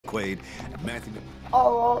Quaid, and Matthew.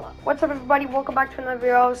 Oh, what's up, everybody? Welcome back to another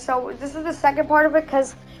video. So this is the second part of it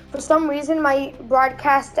because for some reason my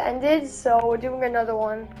broadcast ended, so we're doing another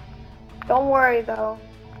one. Don't worry though.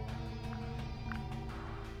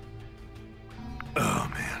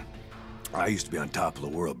 Oh man, I used to be on top of the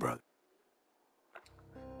world, brother.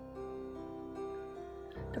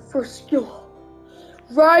 The first skill,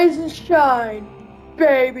 rise and shine,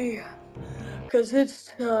 baby, cause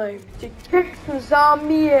it's time to kick some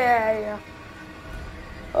zombie ass.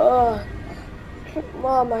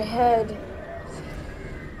 Mom, my head.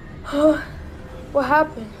 What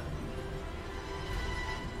happened?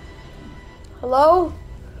 Hello?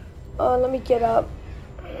 Let me get up.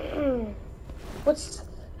 What's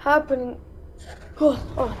happening?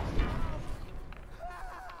 Oh.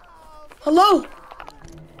 Hello?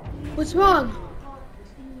 What's wrong?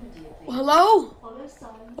 Hello?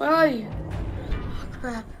 Where are you? Oh,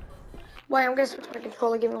 crap. Wait, I'm gonna switch my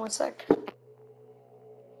controller. Give me 1 sec.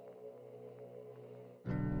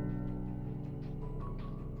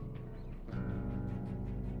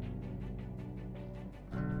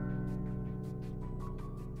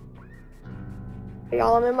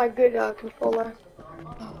 Y'all, I'm in my good controller.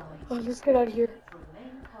 Oh, let's get out of here.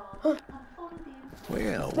 Huh.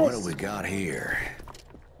 Well, what do we got here?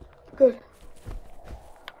 Good.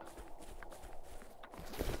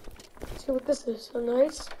 Let's see what this is. So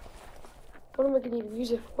nice. What am I gonna even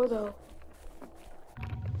use it for, though?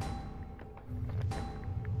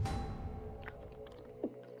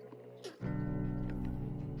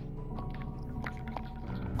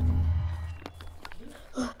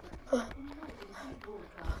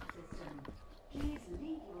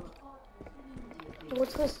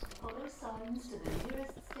 What's this?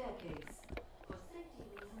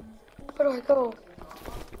 Where do I go?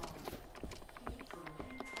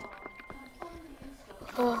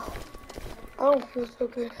 I don't feel so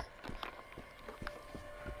good.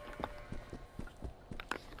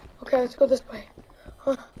 Okay, let's go this way.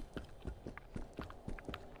 Huh.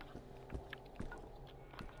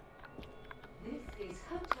 This is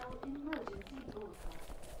hotel emergency broadcast.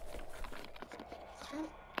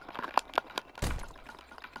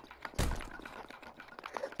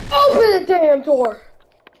 Open the damn door!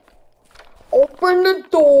 Open the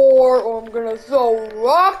door or I'm gonna throw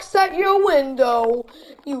rocks at your window,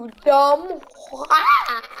 you dumb.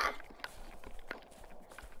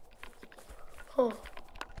 Huh.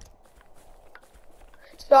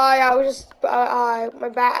 Sorry, I was just, my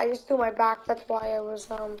back, I just threw my back, that's why I was,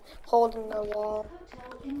 holding the wall.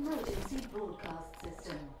 Hotel emergency broadcast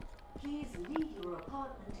system. Please leave your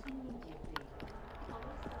apartment immediately.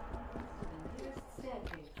 Follow signs to the nearest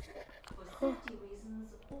staircase. For safety reasons,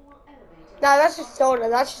 all elevators... Nah, that's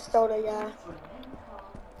just soda, yeah.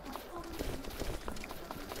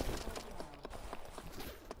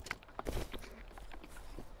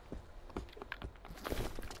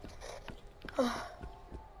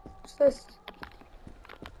 What's this?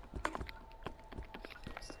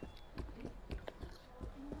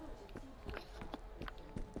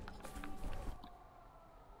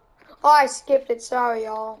 Oh, I skipped it. Sorry,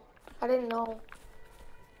 y'all. I didn't know.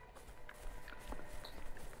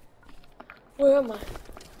 Where am I?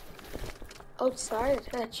 Outside?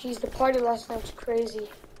 Ah, jeez, the party last night was crazy.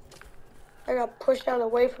 I got pushed out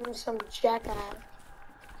away from some jackass.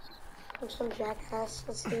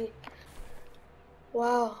 Let's see.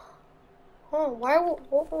 Wow. Oh,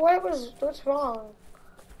 what's wrong?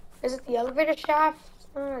 Is it the elevator shaft?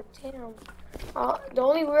 Oh, damn. The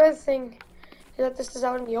only weird thing is that this is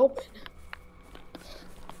out in the open.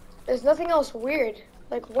 There's nothing else weird.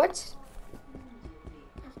 Like, what?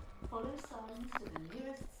 Follow signs to the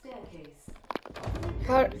nearest staircase.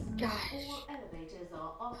 Gosh. All elevators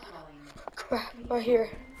are offline. Crap, right here.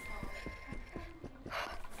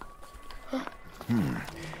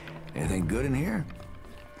 Anything good in here?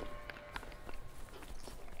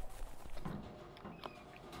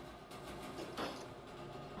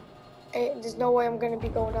 Hey, there's no way I'm gonna be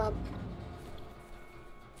going up.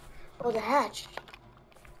 Oh, the hatch.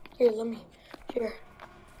 Here, here.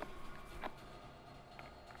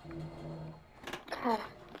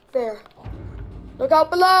 There. Look out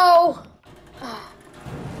below! Oh,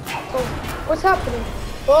 what's happening?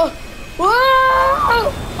 Oh,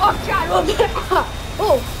 whoa! Oh, God!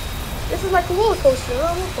 Oh, this is like a roller coaster.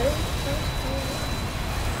 Oh, okay.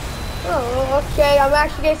 Oh, okay, I'm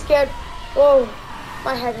actually getting scared. Whoa,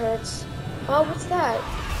 my head hurts. Oh, what's that?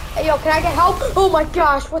 Hey, yo, can I get help? Oh my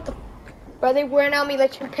gosh, what the? Are they wearing on me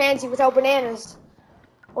like chimpanzee without bananas?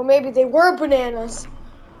 Or maybe they were bananas.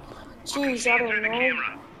 Jeez, I don't know.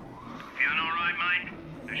 Feeling all right, mate?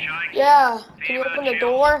 The shakes? Yeah, can you open the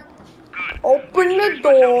door? Good. Open the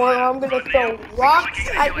door. I'm gonna throw rocks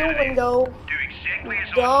at your window. Do exactly as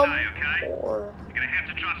I Dumb say, okay? or You're gonna have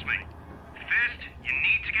to trust me. First, you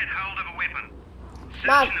need to get hold of a weapon.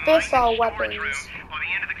 not Search in the fists are main storage weapons. room by the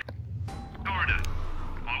end of the corridor.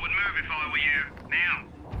 I would move if I were you. Now.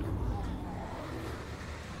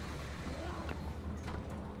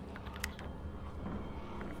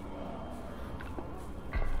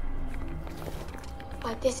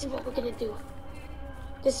 This is what we're gonna do.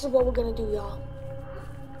 This is what we're gonna do, y'all.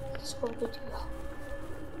 This is what we're gonna do,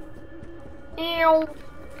 y'all.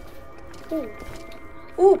 Ew. Ooh.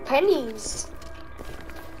 Ooh, pennies.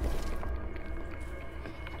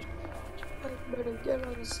 I better get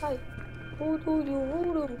on the site. Voodoo, you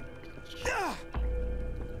voodoo.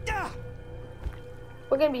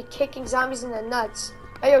 We're gonna be kicking zombies in the nuts.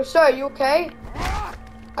 Hey, yo, sir, are you okay?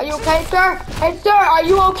 Are you okay, sir? Hey, sir, are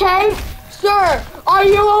you okay? Sir, are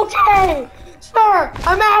you okay? Sir,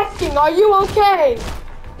 I'm asking, are you okay?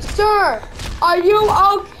 Sir, are you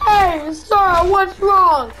okay? Sir, what's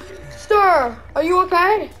wrong? Sir, are you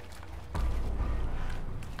okay?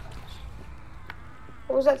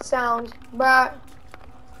 What was that sound? But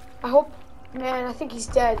I hope, man, I think he's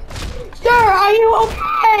dead. Sir, are you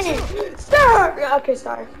okay? Sir! Okay,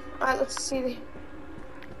 sorry. Alright, let's see. It's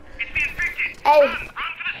the infected. Hey. Run for the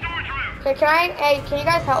storage room. Okay, can you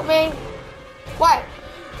guys help me? What?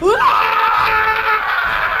 Just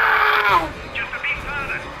a bit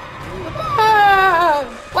further.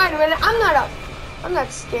 Wait a minute, I'm not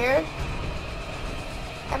scared.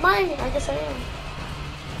 Am I? I guess I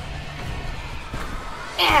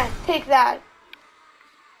am. Take that.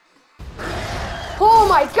 Oh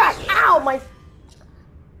my gosh, ow, my.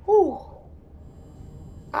 Ooh.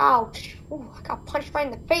 Ouch. Ooh, I got punched right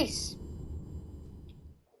in the face.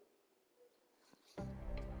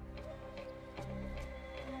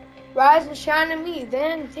 Rise and shine on me,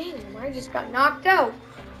 then damn, I just got knocked out.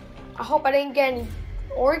 I hope I didn't get any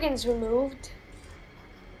organs removed.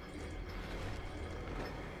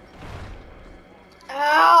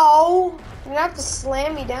 Ow! You're gonna have to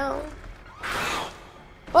slam me down.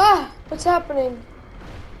 Ah, what's happening?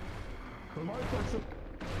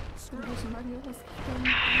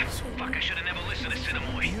 Fuck, I should have never listened to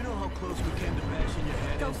Cinemoy. You know how close we came to bashing your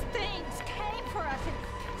head in? Those things came for us, and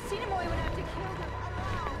Cinemoy would have to kill them.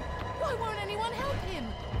 Why won't anyone help him?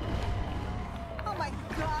 Oh my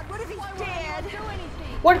God! What if he's dead? Do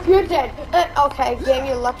anything. What if you're dead? Okay, damn,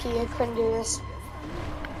 you're lucky I couldn't do this.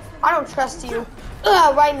 I don't trust you.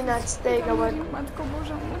 Right in the nuts. There you go, bud.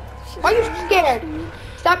 Why are you scared?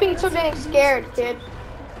 Stop being so dang scared, kid.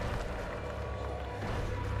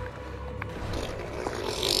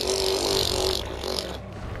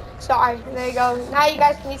 Sorry, there you go. Now you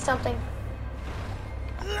guys can eat something.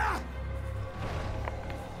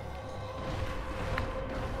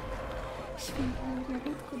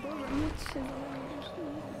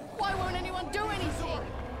 Why won't anyone do anything?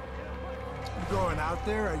 You going out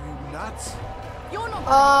there? Are you nuts? You're not.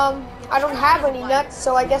 I don't have any nuts,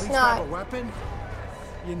 so I guess At least have not. a weapon?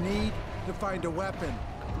 You need to find a weapon.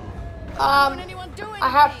 Why won't anyone do anything? I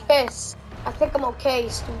have fists. I think I'm okay,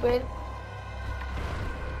 stupid.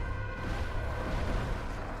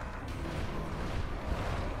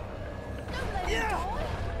 Don't let him die.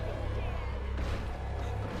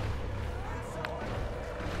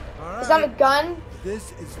 All right. Is that a gun?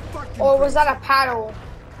 This is fucking Or was crazy. that a paddle?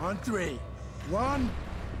 On three. 1,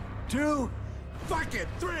 2, fuck it,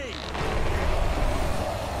 3.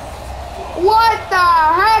 What the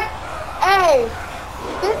heck? Hey,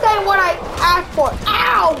 this ain't what I asked for.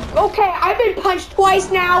 Ow! Okay, I've been punched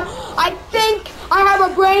twice now. I think I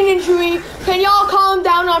have a brain injury. Can y'all calm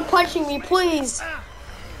down on punching me, please?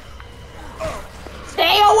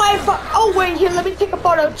 Stay away from. Oh wait, here. Let me take a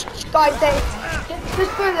photo. Guys, thanks.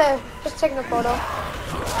 Just taking a photo.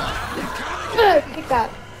 Take that.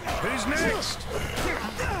 Who's next?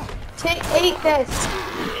 Eat this.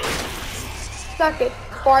 Suck it,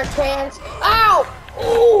 fart pants. Ow!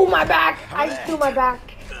 Ooh, my back. I just threw my back.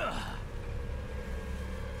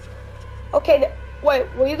 Okay, wait,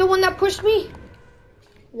 were you the one that pushed me?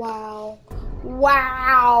 Wow.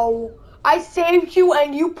 Wow. I saved you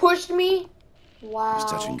and you pushed me? Wow. Just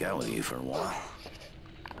touch and go with you for a while.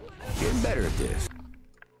 Getting better at this.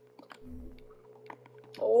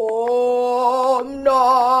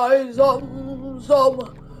 Nice,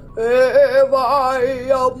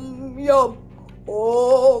 yum.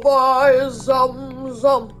 Oh, by some,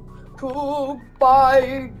 to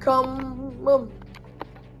by come.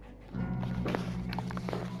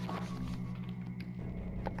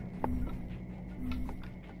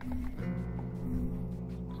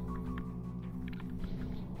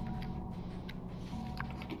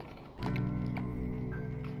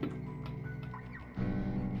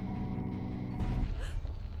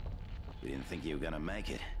 We didn't think you were gonna make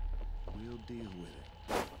it. We'll deal with it.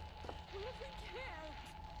 What if we can't?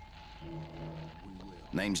 We will.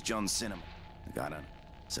 Name's John Cinnamon. Got it?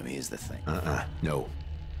 So here's the thing. No.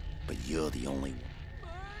 But you're the only one.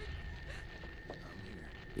 Mark, I'm here.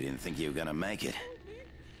 We didn't think you were gonna make it.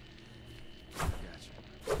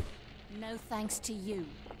 Gotcha. No thanks to you.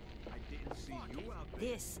 I didn't see you out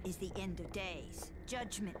there. This is the end of days.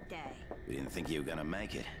 Judgment Day. We didn't think you were gonna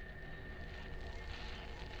make it.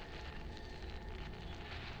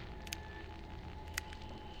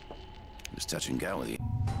 It was touch and go with you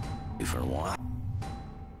for a while.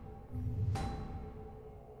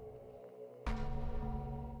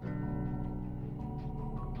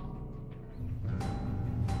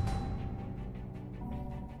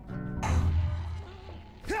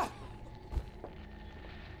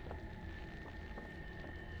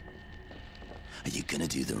 Are you gonna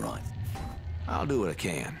do the right? I'll do what I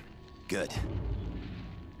can. Good.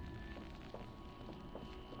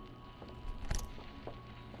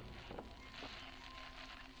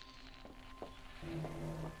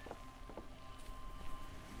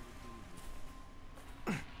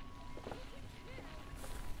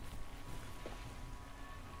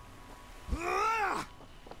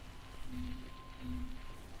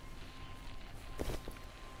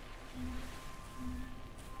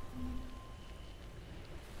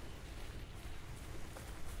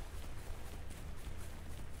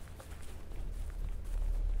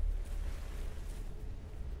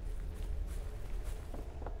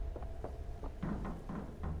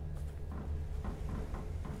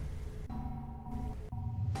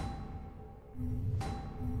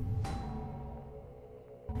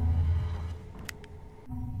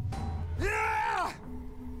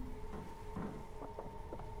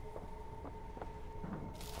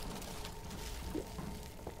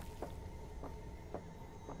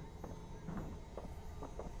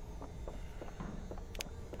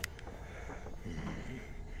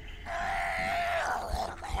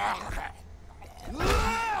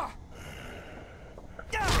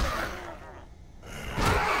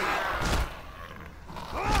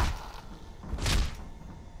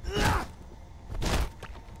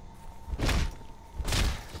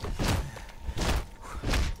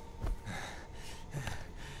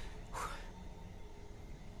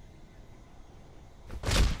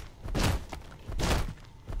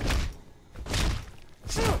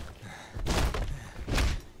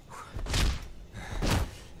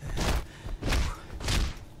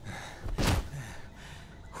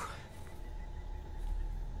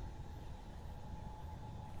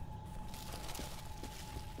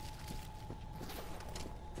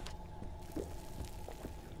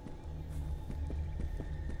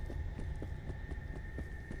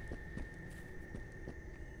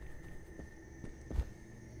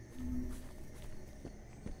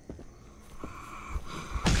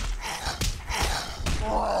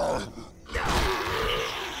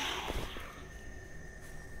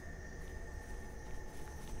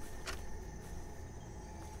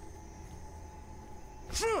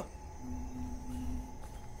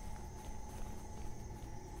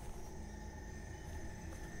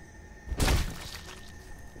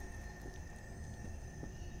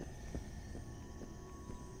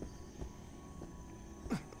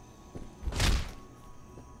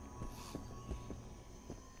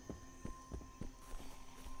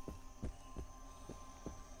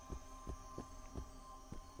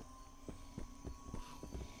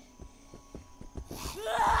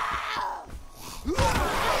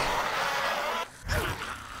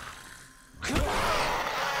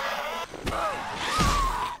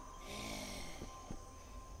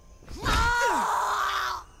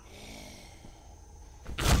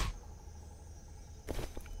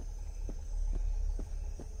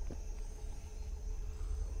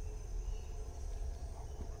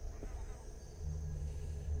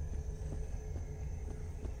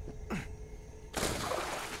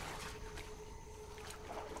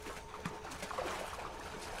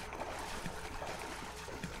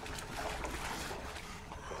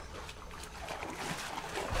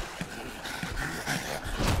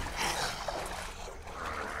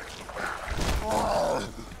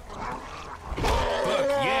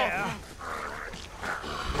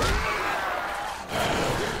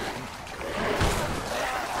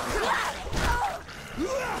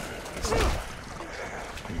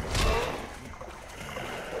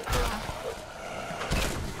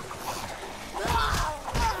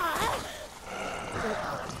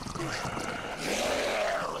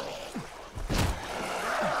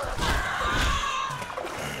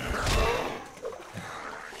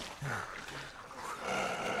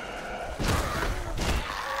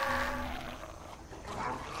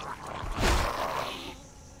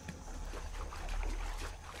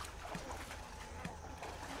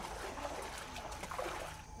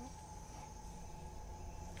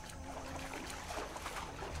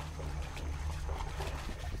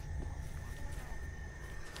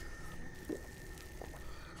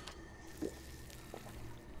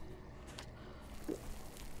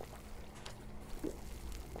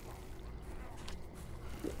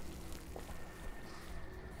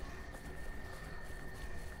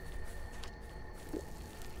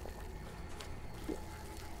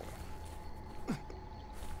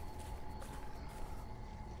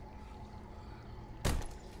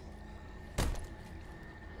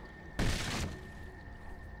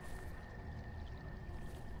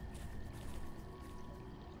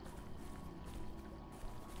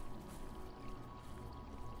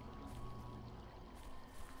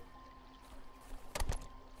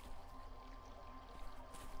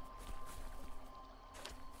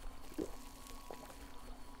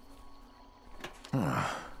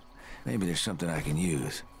 Maybe there's something I can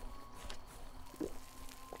use.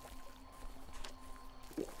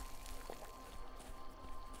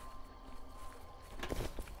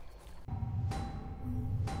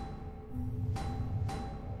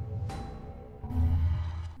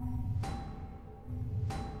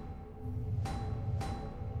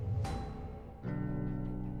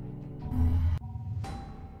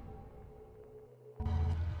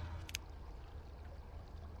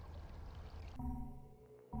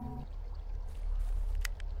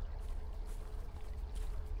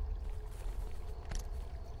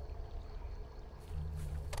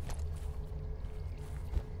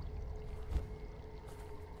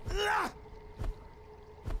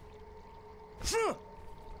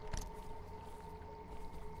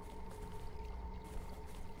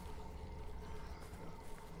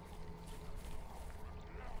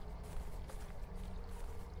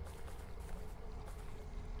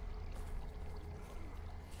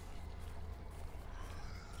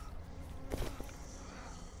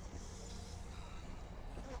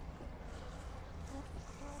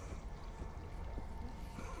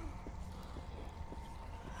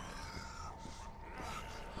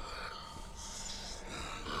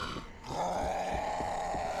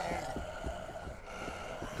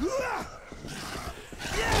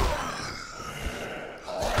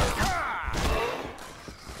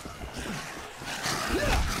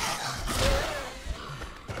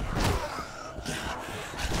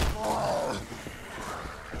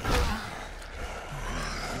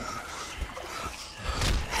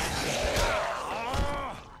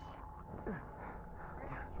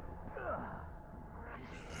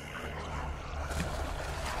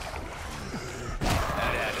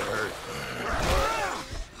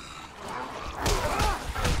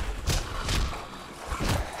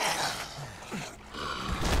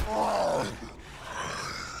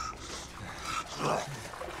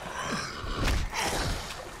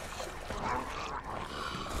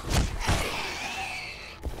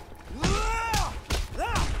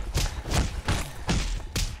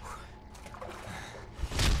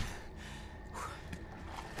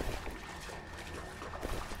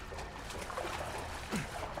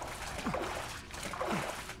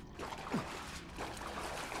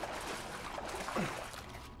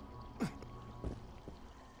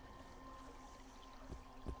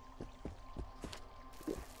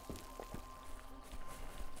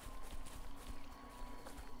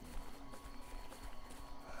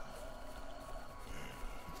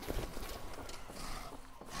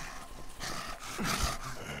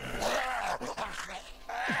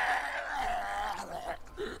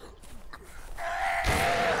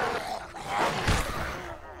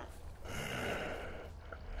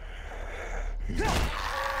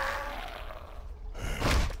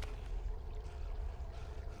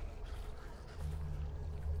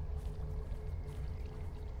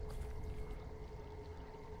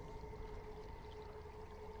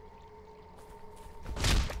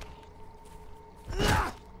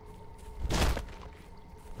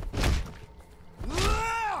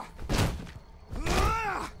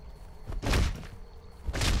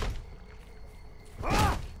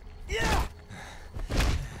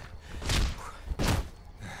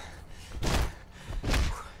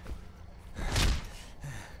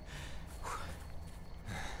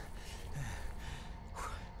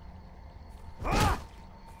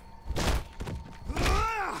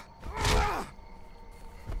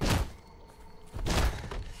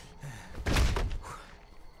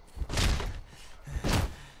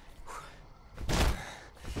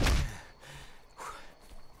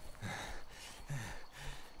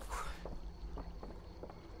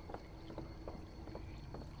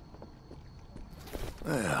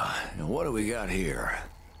 Well, and what do we got here?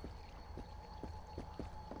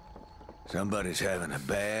 Somebody's having a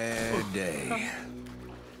bad day.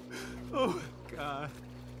 Oh, God.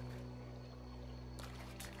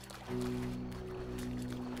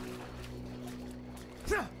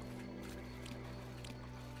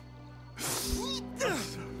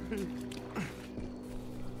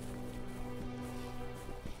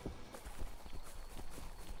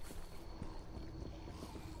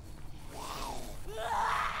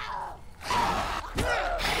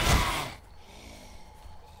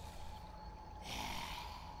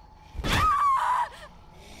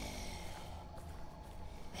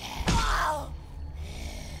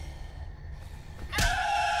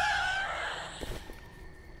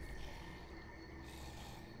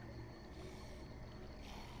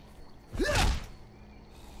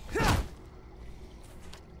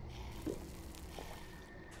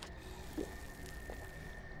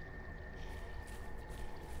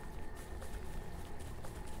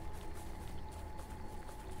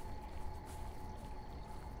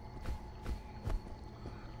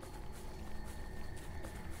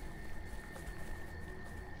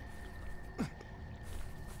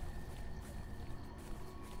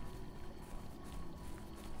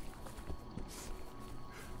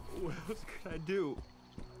 else could I do?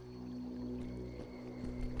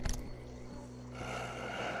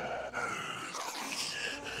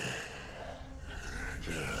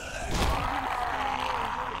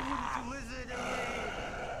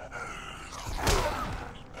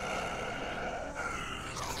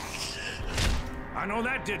 I know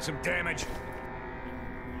that did some damage.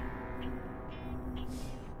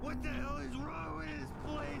 What the hell is wrong with this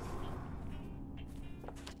place?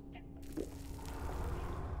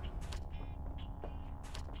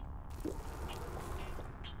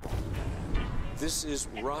 This is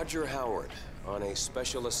Roger Howard on a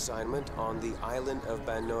special assignment on the island of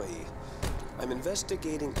Banoi. I'm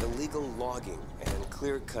investigating illegal logging and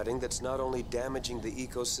clear-cutting that's not only damaging the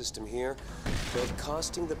ecosystem here, but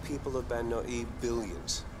costing the people of Banoi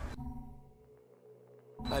billions.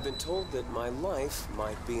 I've been told that my life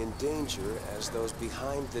might be in danger as those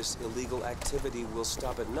behind this illegal activity will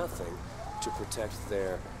stop at nothing to protect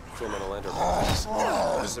their criminal enterprise.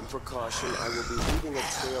 As a precaution, I will be leaving a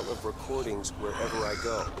trail of recordings wherever I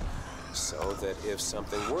go, so that if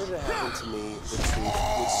something were to happen to me, the truth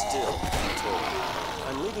would still be told.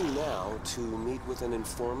 I'm leaving now to meet with an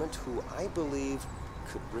informant who I believe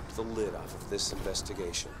could rip the lid off of this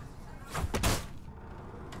investigation.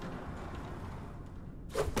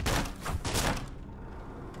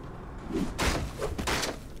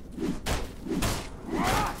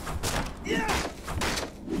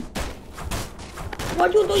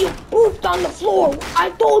 What'd you do? You pooped on the floor. I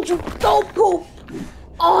told you, don't poop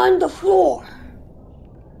on the floor.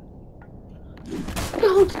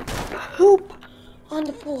 Don't poop on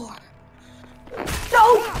the floor.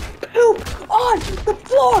 Don't poop on the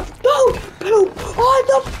floor. Don't poop on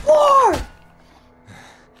the floor.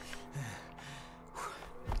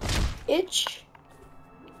 Itch.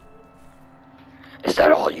 Is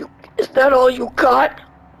that all you got?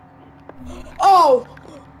 Oh.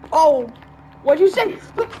 What'd you say?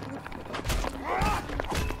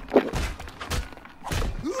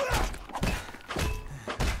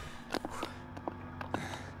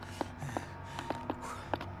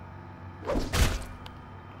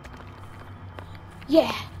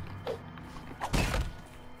 Yeah.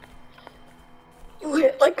 You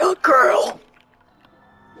hit like a girl.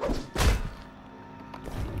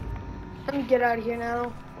 Let me get out of here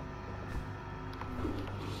now.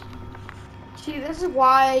 See, this is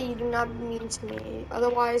why you do not be mean to me.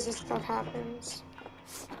 Otherwise, this stuff happens.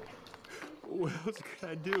 What else could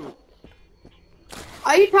I do?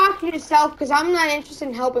 Are you talking to yourself? Because I'm not interested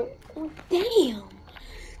in helping. Oh, damn.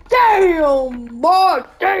 Damn, boy.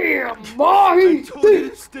 Damn, boy. I told you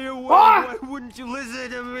to stay away. Why wouldn't you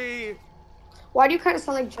listen to me? Why do you kind of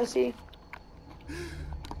sound like Jesse?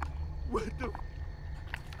 What the...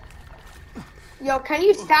 Yo, can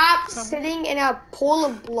you stop sitting in a pool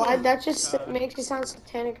of blood? That just makes you sound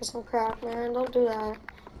satanic or some crap, man. Don't do that.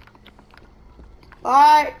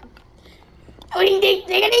 Alright.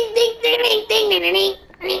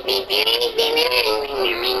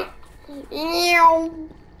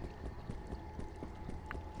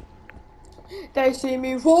 They see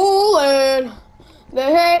me falling.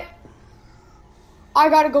 They hit. I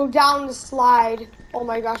gotta go down the slide. Oh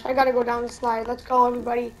my gosh, I gotta go down the slide. Let's go,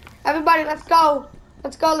 everybody. Everybody, let's go.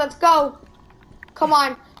 Let's go, let's go. Come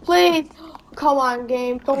on, please. Come on,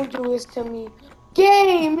 game. Don't do this to me.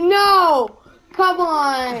 Game, no. Come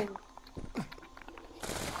on.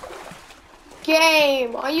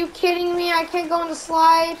 Game, are you kidding me? I can't go on the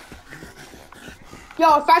slide.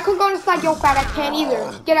 Yo, if I could go on the slide, yo, fat, I can't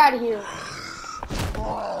either. Get out of here.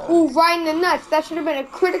 Ooh, right in the nuts. That should have been a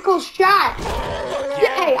critical shot.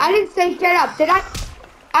 Hey, I didn't say get up, did I?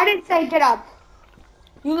 I didn't say get up.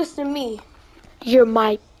 You listen to me. You're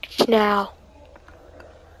my now.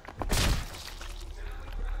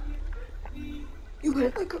 You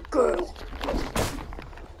hit like a girl.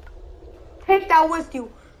 Take that with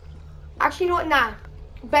you. Actually, you know what? Nah.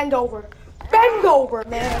 Bend over. Bend over,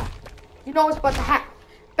 man. You know what's about to happen.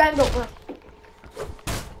 Bend over.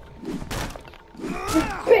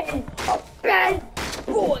 Bend,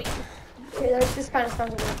 boy. Okay, this kind of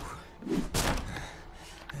sounds good.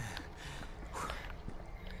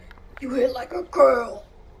 You hit like a girl.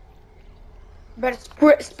 Better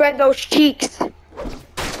spread those cheeks.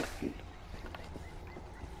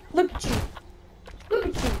 Look at you. Look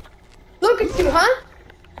at you. Look at you, huh?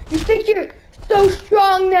 You think you're so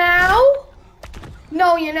strong now?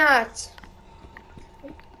 No, you're not.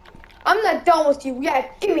 I'm not done with you. Yeah,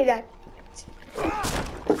 give me that.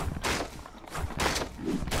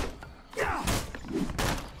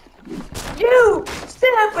 You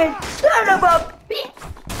stupid son of a bitch!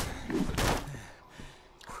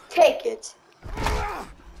 Take it.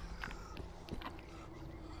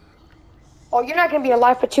 Oh, you're not gonna be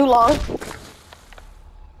alive for too long.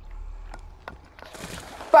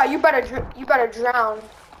 Bro, you better drown.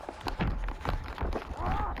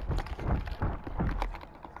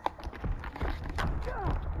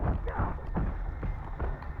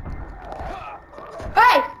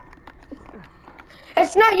 Hey!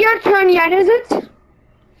 It's not your turn yet, is it?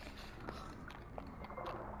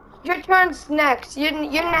 Your turn's next. You're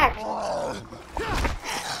next.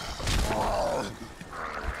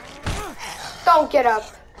 Don't get up.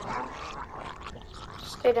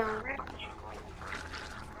 Stay down.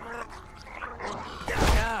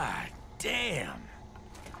 God damn.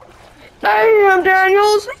 Damn,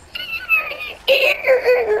 Daniels.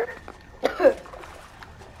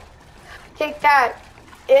 Take that,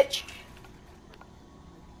 itch.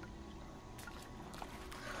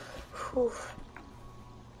 Whew.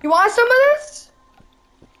 You want some of this?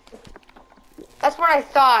 That's what I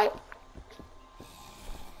thought.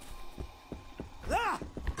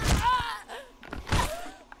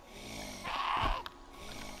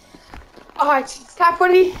 Oh, it's time for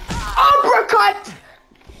the uppercut!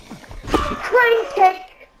 Crane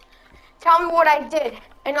kick! Tell me what I did,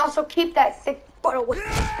 and also keep that sick butt away.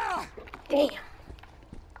 Damn.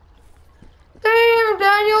 Damn,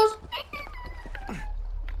 Daniels.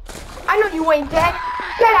 I know you ain't dead.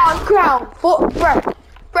 Get on the ground. Bruh.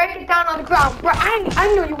 Break it down on the ground. Bruh,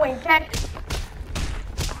 I know you ain't dead.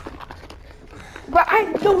 Bruh, I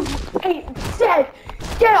know you ain't dead.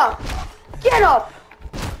 Get up. Get up.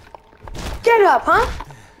 Get up, huh?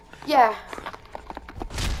 Yeah.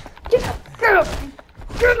 Get up. Get up.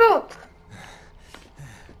 Get up.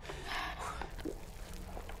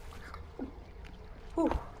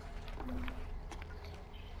 Whew.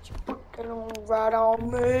 Get on right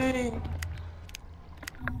on me.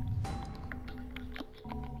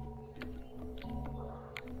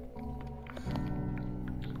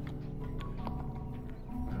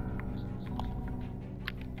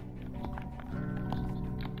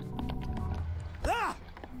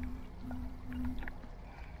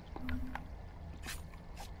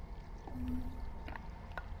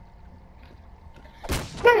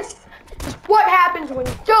 This is what happens when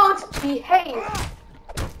you don't behave.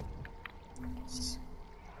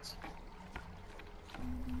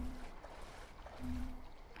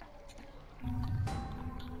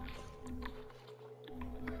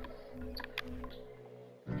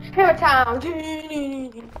 Hair town.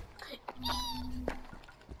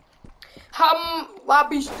 La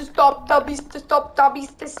beast to stop, the beast to stop, the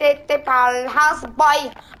beast to set the house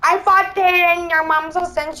boy. I fought it in your mom's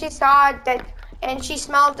house and she saw it and she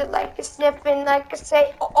smelled it like a sniffing, like a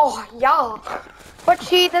say, oh yeah. But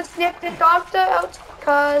she just sniffed the doctor out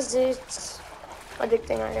cause it's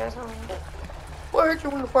addicting, I guess. I don't know. What hurt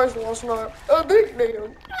you in the first last night?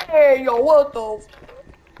 Addicting. Hey yo, what the?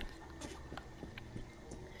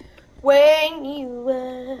 When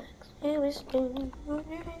you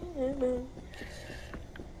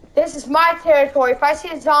this is my territory. If I see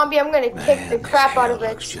a zombie, I'm gonna kick the crap out of it.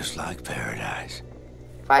 Looks just like paradise.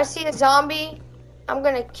 If I see a zombie, I'm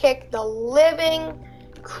gonna kick the living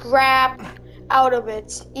crap out of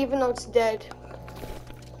it, even though it's dead.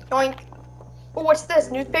 Yoink. Oh, what's this?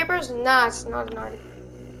 Newspapers? Nah, it's not.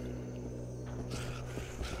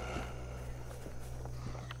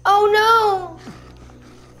 Oh no!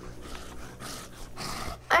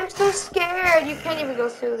 I'm so scared. You can't even go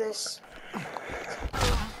through this.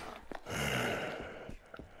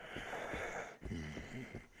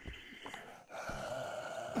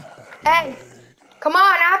 Hey, come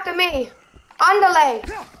on after me. Underlay.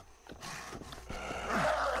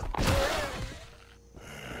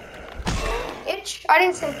 Itch. I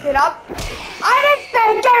didn't say get up. I didn't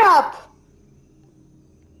say get up.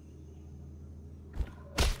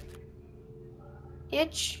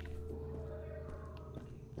 Itch.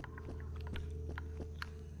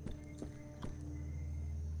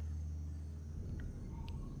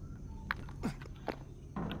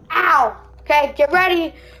 Ow. Okay, get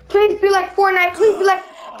ready. Please be like Fortnite. Please be like,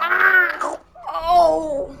 ow.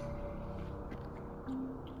 Oh.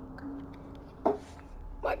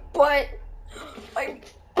 My butt. My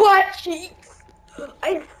butt cheeks.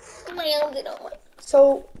 I slammed it on my...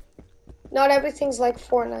 So, not everything's like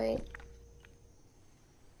Fortnite.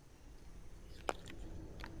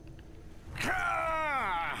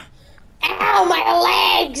 Ow, my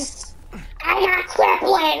legs! I got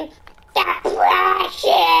crippling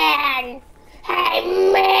depression! Hey,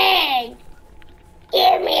 Meg!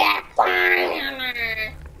 Give me a phone!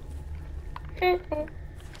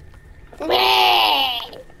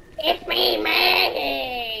 Meg! It's me,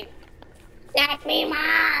 Maggie! That's me,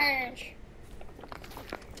 Marge!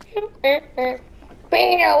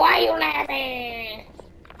 Peter, why you laughing?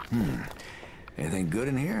 Anything good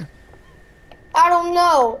in here? I don't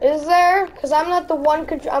know. Is there? Because I'm not the one.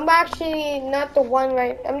 I'm actually not the one.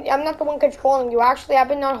 Right? I'm not the one controlling you. Actually, I've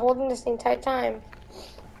been not holding this the entire time.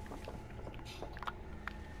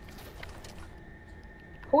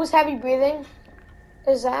 Who's heavy breathing?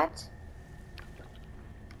 Is that?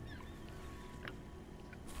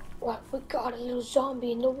 What? We got a little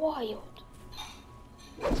zombie in the wild.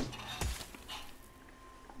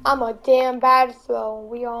 I'm a damn bad throw.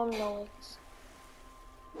 We all know it.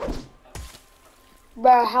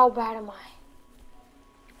 Bruh, how bad am I?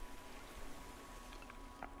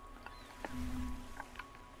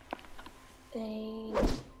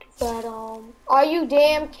 Are you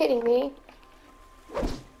damn kidding me?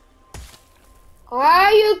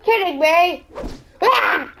 Are you kidding me?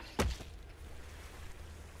 Ah!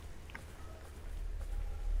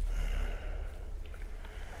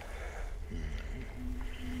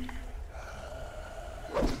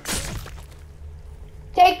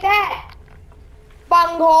 Take that,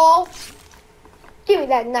 bunghole. Give me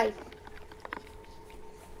that knife.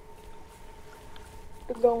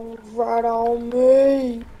 You're going right on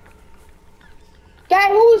me. Guy,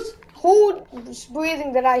 who's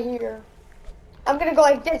breathing that I hear? I'm gonna go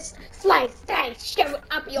like this. Slice, slice, shove it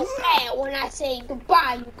up your ass. When I say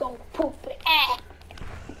goodbye, you gonna poop it out.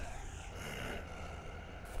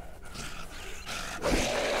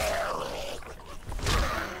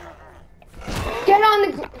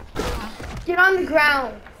 Get on the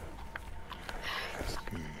ground.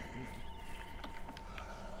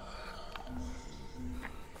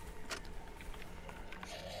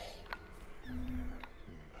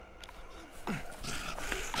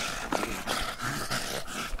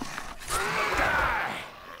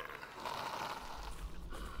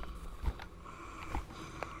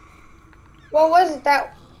 What was it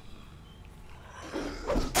that?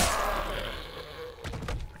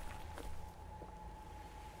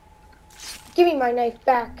 Give me my knife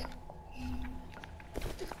back.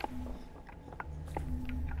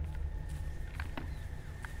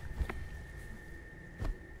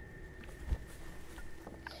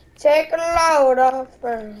 Take a load off,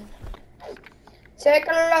 friend. Take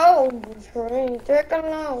a load, friend. Take a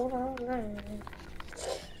load off, friend.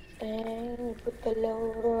 And put the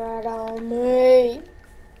load right on me.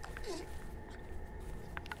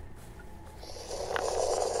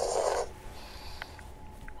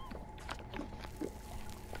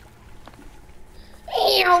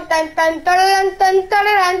 Dun dun dun dun dun dun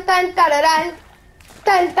dun dun dun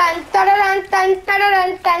dun dun dun dun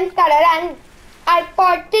dun dun dun. I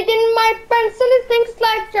farted in my pencil, it stinks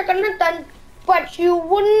like chicken dun, but you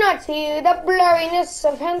would not see the blurriness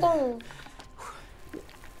of Hendon.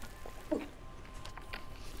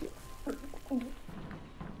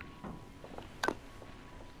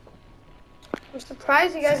 I'm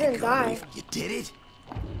surprised you guys didn't die. You did it?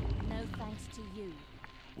 No thanks to you.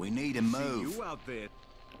 We need to move. See you out there.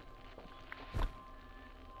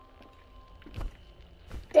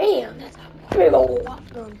 Damn, that's a big old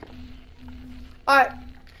gun. Alright,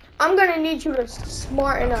 I'm gonna need you to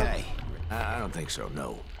smarten up. Okay. I don't think so,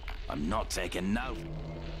 no. I'm not taking no.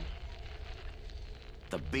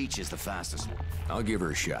 The beach is the fastest. I'll give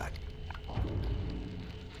her a shot.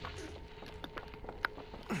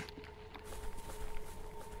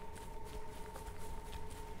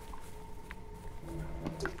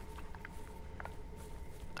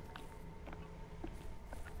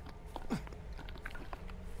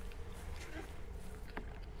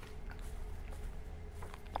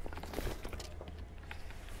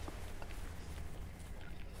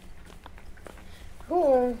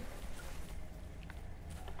 Cool.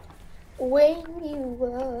 When you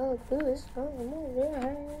walk through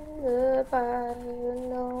summer, up, I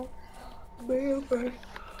know, baby.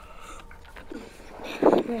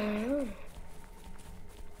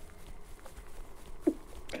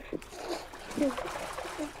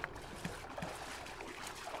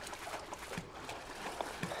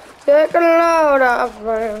 Take a load off,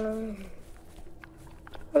 friend.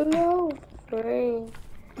 Hello, friend.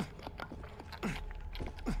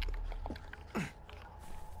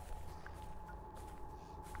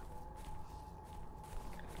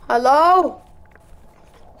 Hello?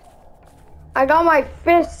 I got my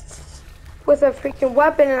fists with a freaking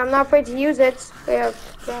weapon and I'm not afraid to use it. They have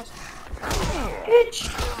just... Bitch!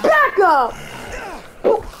 Back up!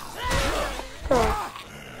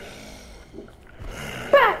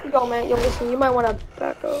 Back! Yo, man. Yo, listen. You might want to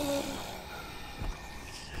back up, man.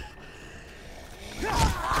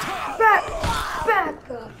 Back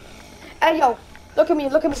up. Hey, yo. Look at me.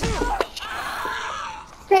 Look at me.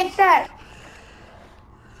 Take that.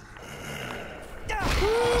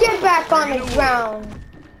 Get back on the ground.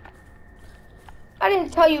 I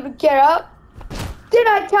didn't tell you to get up. Did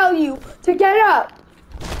I tell you to get up?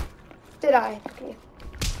 Did I? Okay.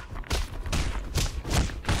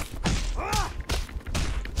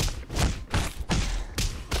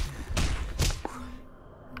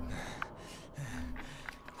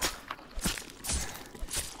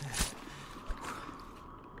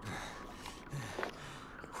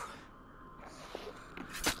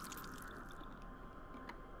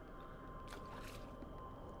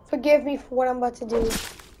 Forgive me for what I'm about to do.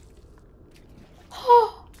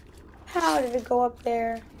 Oh, how did it go up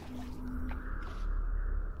there?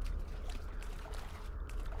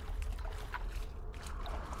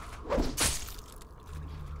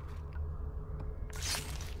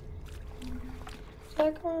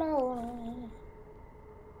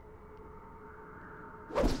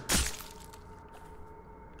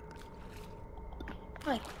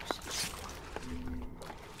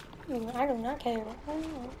 I do not care.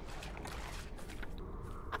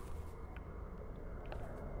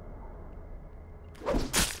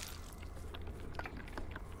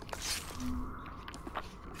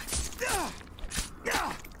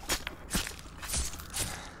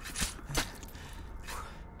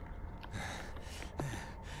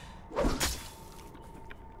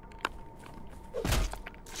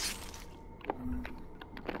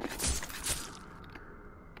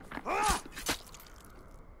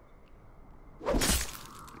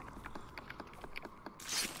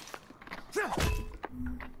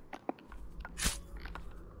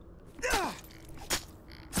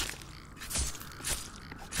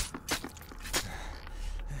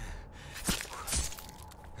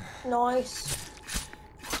 Nice.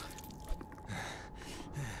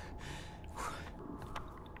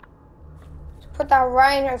 Put that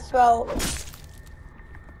right in her throat.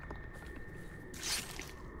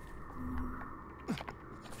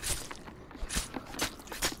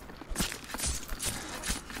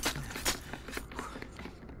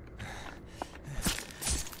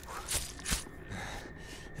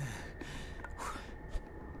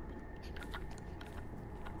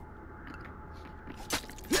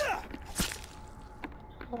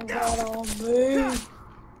 Get on me.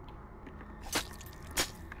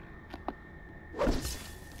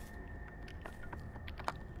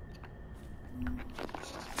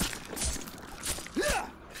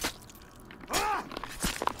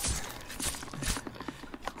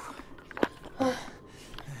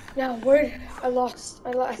 Now, where I lost?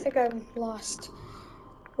 I think I'm lost.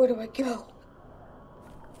 Where do I go?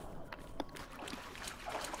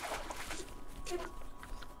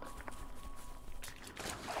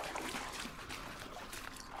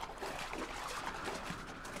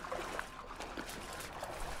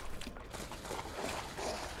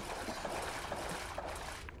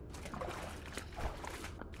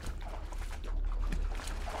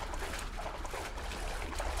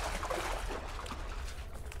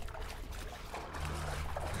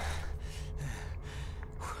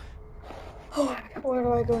 Oh, where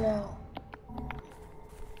do I go now?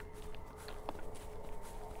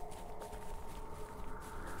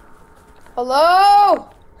 Hello?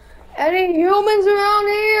 Any humans around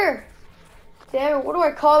here? Damn it, what do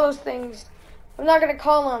I call those things? I'm not gonna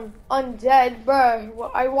call them undead, bruh.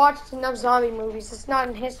 Well, I watched enough zombie movies. It's not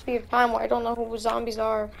in History of Time where I don't know who zombies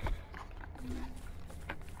are.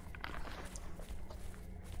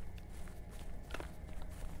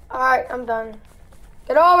 Alright, I'm done.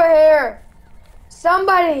 Get over here!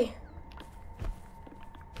 Somebody!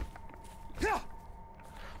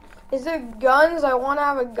 Is there guns? I want to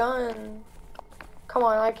have a gun. Come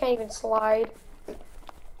on, I can't even slide.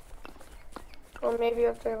 Or maybe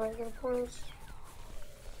up there like a post.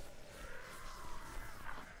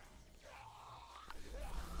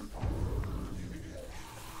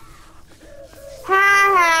 Ha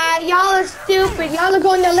ha! Y'all are stupid. Y'all are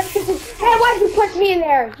going to electric. Hey, why'd you put me in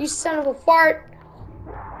there? You son of a fart.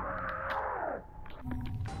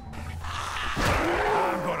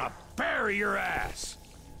 I'm gonna bury your ass.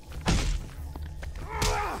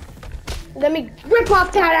 Let me rip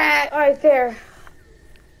off that ass right there.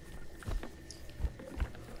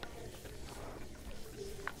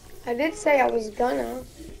 I did say I was gonna.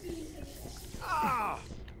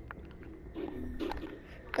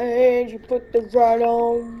 And you put the rat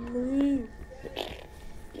on me.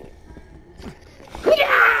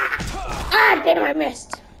 Ah, damn, I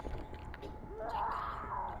missed.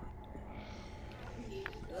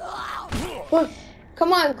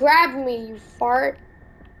 Come on, grab me, you fart.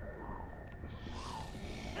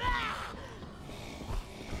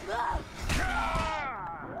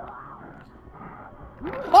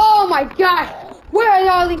 Oh my gosh, where did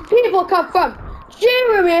all these people come from?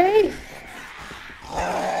 Jeremy!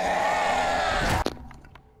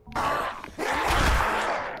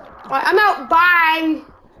 Alright, I'm out. Bye.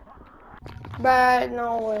 But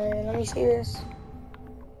no way. Let me see this.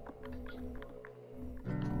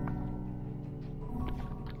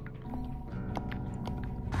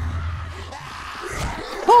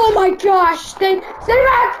 Oh my gosh! Stay back!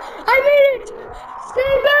 I made it!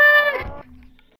 Stay back!